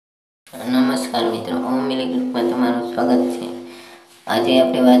નમસ્કાર મિત્રો, ઓમ ઇલેક્ટ્રિકમાં તમારું સ્વાગત છે। આજે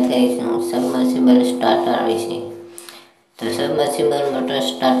આપણે વાત કરીશું સબમર્સિબલ સ્ટાર્ટર વિશે। તો સબમર્સિબલ મોટર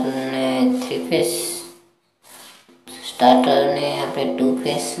સ્ટાર્ટરને 3 ફેઝ સ્ટાર્ટરને આપણે 2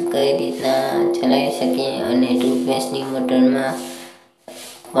 ફેઝ કઈ રીતના ચલાવી શકીએ અને 2 ફેઝની મોટરમાં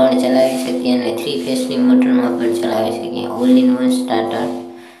પણ ચલાવી શકીએ અને 3 ફેઝની મોટરમાં પણ ચલાવી શકીએ, ઓલ ઇન વન સ્ટાર્ટર।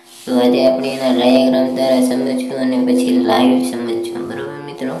 તો આજે આપણે એના ડાયાગ્રામ દ્વારા સમજશું અને પછી લાઈવ સમજશું, બરોબર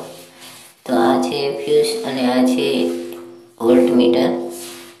મિત્રો। તો આ છે ફ્યુઝ અને આ છે વોલ્ટમીટર,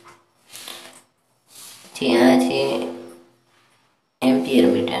 જે આ છે એમ્પિયર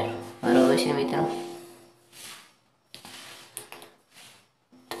મીટર, બરોબર છે મિત્રો।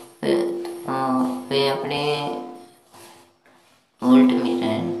 હવે આપણે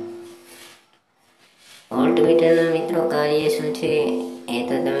વોલ્ટમીટરના મિત્રો કાર્ય શું છે એ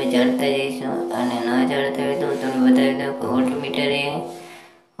તો તમે જાણતા જ હશો, અને ન જાણતા હોય તો હું તમને બતાવી દઉં કે વોલ્ટમીટર એ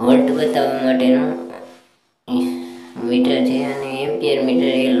વોલ્ટ બતાવવા માટેનું મીટર છે અને એમ્પિયર મીટર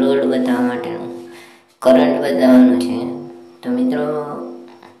એ લોડ બતાવવા માટેનું કરંટ બતાવવાનું છે। તો મિત્રો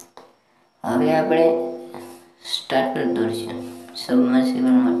હવે આપણે starter દોરશું,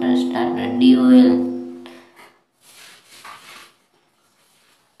 submersible motor starter DOL।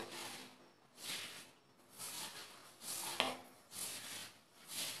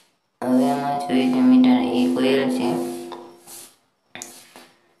 હવે આમાં જોઈએ કે મીટર એ કોઇલ છે,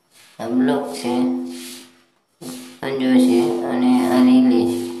 આ બ્લોક છે, પંજો છે અને આ રિલે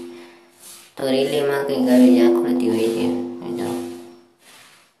છે। તો રિલેમાં કંઈક આવી આકૃતિ હોય છે મિત્રો,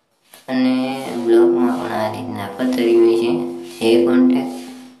 અને બ્લોકમાં પણ આ રીતના પથરી હોય છે, જે કોન્ટેક્ટ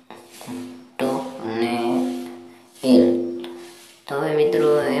ટોપ અને એલ। તો હવે મિત્રો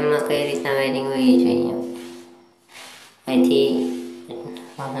એમાં કઈ રીતના વાયરિંગ હોય એ જોઈએ। અહીંથી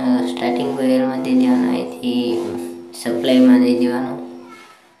સ્ટાર્ટિંગ કોઇલમાં દઈ દેવાનું, અહીંથી સપ્લાયમાં દઈ દેવાનું,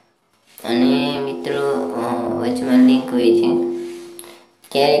 અને મિત્રો વચમાં લિંક હોય છે।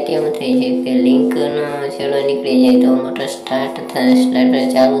 ક્યારેક એવું થાય છે કે લિંકનો છેડો નીકળી જાય તો મોટર સ્ટાર્ટર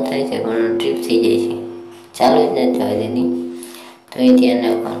ચાલુ થાય છે પણ ટ્રીપ થઈ જાય છે, ચાલુ જ નથી થવા દેતી, તો એ ધ્યાન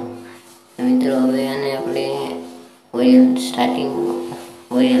રાખવાનું। મિત્રો હવે આને આપણે કોઇલ સ્ટાર્ટિંગ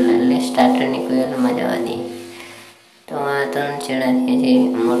કોઇલ એટલે સ્ટાર્ટરની કોઇલમાં જવા દઈએ। તો આ 3 છેડા છે જે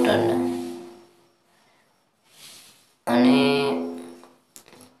મોટરના, અને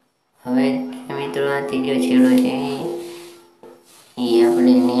હવે મિત્રો આ ત્રીજો છેડો છે એ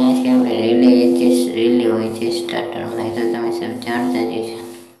આપણે અહીંયા છે, આપણે રિલે એડજસ્ટ રિલે હોય છે સ્ટાર્ટરમાં, એ તો તમે સબ જાણતા જ હશો।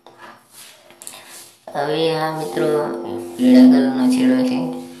 હવે આ મિત્રો પીળા કલરનો છેડો છે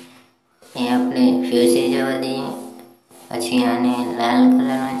એ આપણે ફ્યુઝે જવા દઈએ, પછી આને લાલ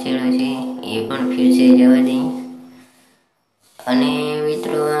કલરનો છેડો છે એ પણ ફ્યુઝે જવા દઈએ, અને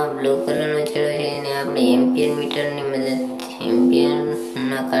મિત્રો આ બ્લુ કલરનો છેડો છે એને આપણે એમ્પિયર મીટરની મદદથી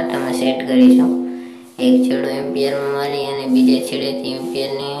એમ્પિયરના કાંટામાં સેટ કરીશું। એક છેડો એમ્પિયરમાં મારી અને બીજા છેડેથી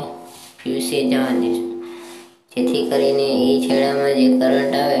એમ્પિયરને ફ્યુઝે જવા દઈશું, જેથી કરીને એ છેડામાં જે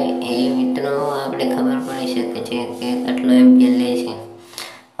કરંટ આવે એ મિત્રો આપણે ખબર પડી શકે છે કે કેટલો એમ્પિયર લે છે।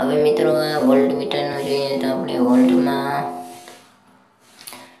 હવે મિત્રો આ વોલ્ટમીટરનો જોઈએ તો આપણે વોલ્ટમાં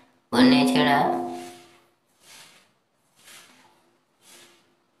બંને છેડા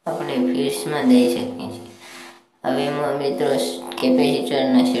આપણે ફ્યુઝમાં દઈ શકીએ છીએ। હવે એમાં મિત્રો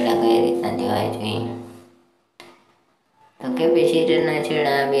કેપેસિટરના છેડા કઈ રીતના દેવાય જોઈએ, તો કેપેસિટરના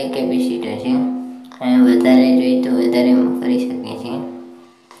છેડા બે કેપેસિટર છે, અને વધારે જોઈએ તો વધારે કરી શકીએ છીએ।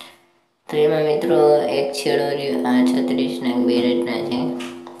 તો એમાં મિત્રો એક છેડો આ 36 ના 2 રેટના છે,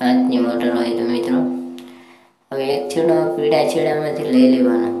 5ની મોટર હોય તો મિત્રો હવે એક છેડો પીળા છેડામાંથી લઈ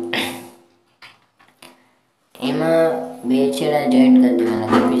લેવાનો, એમાં 2 છેડા જોઈન્ટ કરી દેવાના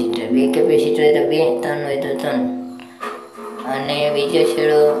કેપેસિટર, 2 કેપેસિટર હોય તો 2, 3 હોય તો 3, અને બીજો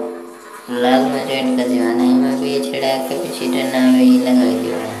છેડો લાગમાં જોઈન્ટ કરી દેવાના, એમાં 2 છેડા કેપેસિટરના આવે એ લગાવી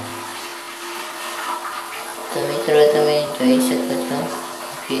દેવાના। તો મિત્રો તમે જોઈ શકો છો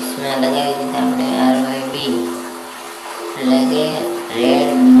ફ્યુઝમાં લગાવી દીધા આપણે RYB, એટલે કે રેડ,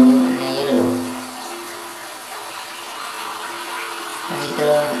 બ્લુ અને યલો।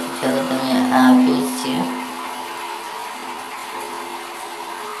 મિત્રો જો તમે આ ફ્યુઝ છે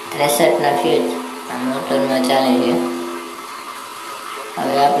 63ના ફ્યુઝ આ મોટરમાં ચાલે છે।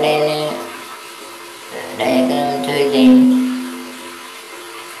 હવે આપણે એને ડાયાગ્રામ જોઈ લઈએ,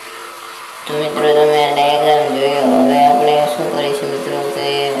 તો મિત્રો તમે આ ડાયાગ્રામ જોયો। હવે આપણે શું કરીશું મિત્રો કે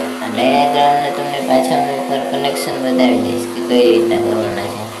આ ડાયાગ્રામને તમને પાછા હું એકવાર કનેક્શન બતાવી દઈશ કે કઈ રીતના કરવાના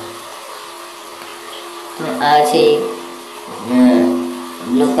છે। તો આ છે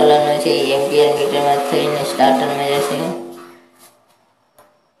બ્લુ કલરનો છે, એમ્પિયર મીટરમાં થઈને સ્ટાર્ટરમાં જશે,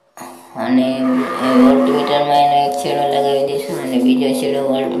 અને વોલ્ટમીટરમાં એનો એક છેડો લગાવી દઈશું અને બીજો છેડો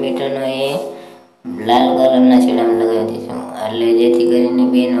વોલ્ટમીટરનો એ લાલ કલરના છેડામાં લગાવી દઈશું, એટલે જેથી કરીને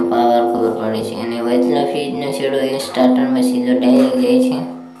બેનો પાવર ખબર પડે છે. અને વચલો ફ્યુઝનો છેડો એ સ્ટાર્ટરમાં સીધો ડાયરેક્ટ જાય છે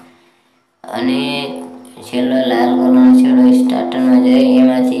અને છેલ્લો લાલ કલરનો છેડો સ્ટાર્ટરમાં જાય,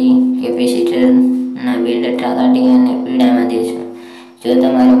 એમાંથી કેપેસિટરના બે ડટ્ટા કાઢી અને પીળામાં દઈશું. જો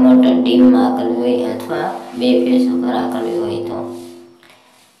તમારી મોટર ડીમમાં આકરવી હોય અથવા 2 ફેઝ ઉપર આકરવી હોય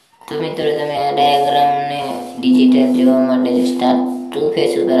તો મિત્રો તમે આ ડાયાગ્રામને ડિજિટલ જોવા માટે સ્ટાર્ટ 2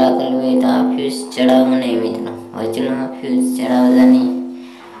 ફેઝ ઉપર આકરવી હોય તો આ ફ્યુઝ ચડાવવું નહીં મિત્રો, વચલો ફ્યુઝ ચડાવતા નહીં,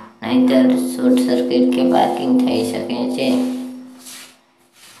 નહીંતર શોર્ટ સર્કિટ કે પાર્કિંગ થઈ શકે છે.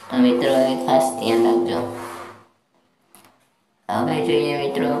 તો મિત્રો હવે ખાસ ધ્યાન રાખજો. હવે જોઈએ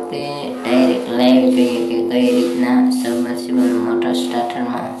મિત્રો કે ડાયરેક્ટ લાઈવ જોઈએ કે કઈ રીતના સબમર્સિબલ મોટર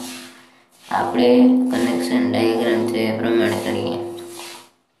સ્ટાર્ટરમાં આપણે કનેક્શન ડાયાગ્રામ છે એ પ્રમાણે કરીએ.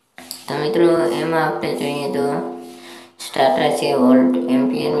 તો મિત્રો એમાં આપણે જોઈએ તો સ્ટાર્ટર છે, વોલ્ટ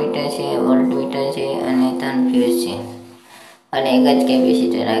એમ્પિયર મીટર છે, વોલ્ટ મીટર છે અને 3 ફ્યુઝ છે અને એક જ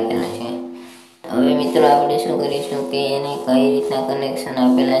કેપેસિટર રાખેલો છે. હવે મિત્રો આપણે શું કરીશું કે એને કઈ રીતના કનેક્શન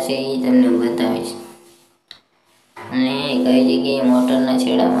આપેલા છે એ તમને બતાવીશ અને કઈ જગ્યાએ મોટરના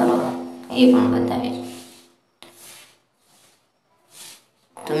છેડા મારવા એ પણ બતાવીશ.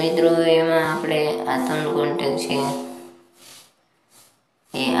 તો મિત્રો એમાં આપણે આ 3 કોન્ટેક્ટ છે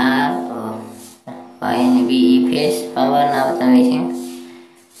એ આર વાય અને બી ફેઝ પાવરના આવતા હોય છે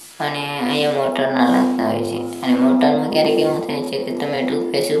અને અહીંયા મોટરના લાગતા હોય છે. અને મોટરમાં ક્યારેક એવું થાય છે કે તમે 2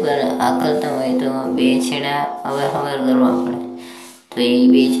 ફેઝ ઉપર આકલતા હોય તો 2 છેડા હવાર કરવા પડે, તો એ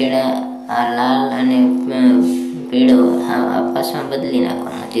 2 છેડા આ લાલ અને પીળો આપસમાં બદલી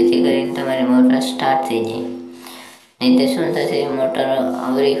નાખવાનો, જેથી કરીને તમારી મોટર સ્ટાર્ટ થઈ જાય. નહીં તો શું થશે, મોટર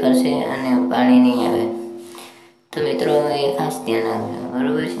અવરી ફરશે અને પાણી નહીં આવે. તો મિત્રો એ ખાસ ધ્યાન રાખજો,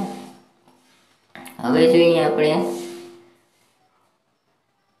 બરોબર છે. હવે જોઈએ આપણે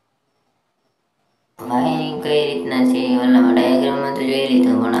વાયરિંગ કઈ રીતના છે, ઓલામાં ડાયાગ્રામમાં તો જોઈ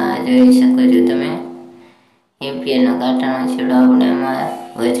લીધું, પણ આ જોઈ શકો છો તમે એમ્પિયરનો કાંટાનો છેડો આપણે આમાં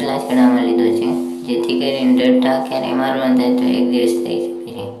વચલા છેડામાં લીધો છે, જેથી કરીને ડટ્ટા ક્યારેય મારવા થાય તો એડજસ્ટ થઈ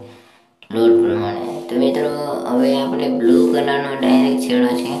શકે છે લોડ પ્રમાણે. તો મિત્રો હવે આપણે બ્લુ કલરનો ડાયરેક્ટ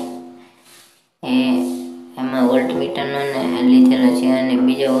છેડો છે એ એમાં વોલ્ટમીટરનો લીધેલો છે અને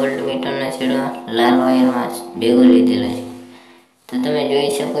બીજો વોલ્ટમીટરનો છેડો લાલ વાયરમાં ભેગો લીધેલો છે. તો તમે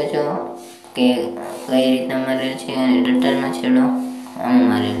જોઈ શકો છો કે કઈ રીતના મારેલ છે અને ડટ્ટાનો છેડો આમ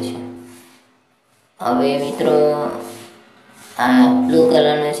મારેલ છે. હવે મિત્રો આ બ્લુ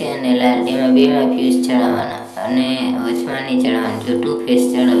કલરનો છે અને લાલ, એમાં બેમાં ફ્યુઝ ચડાવવાના અને વચમાં નહીં ચડાવવાનું. જો 2 ફેઝ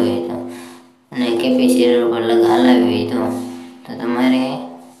ચડાવવું હોય તો અને કેપેસિટર પર હલાવી હોય તો તમારે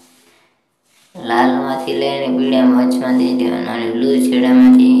લાલમાંથી લઈને પીળામાં વચમાં દઈ દેવાનો અને બ્લુ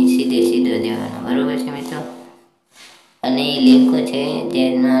છેડામાંથી સીધો દેવાનો, બરોબર છે મિત્રો. અને એ લિંકો છે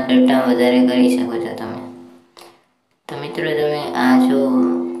જેના ડટ્ટા વધારે કરી શકો છો તમે. તો મિત્રો તમે આ જો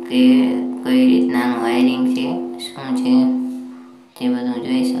કે કઈ રીતનાનું વાયરિંગ છે, શું છે તે બધું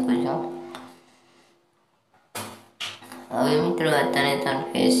જોઈ શકો છો. હવે મિત્રો અત્યારે 3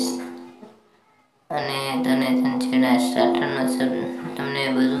 ફેઝ અને 3 છેડા સ્ટાર્ટરનો તમને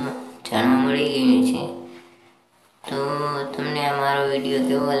બધું જાણવા મળી ગયું છે. તો તમને આ મારો વિડીયો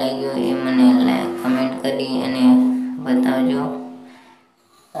કેવો લાગ્યો એ મને કમેન્ટ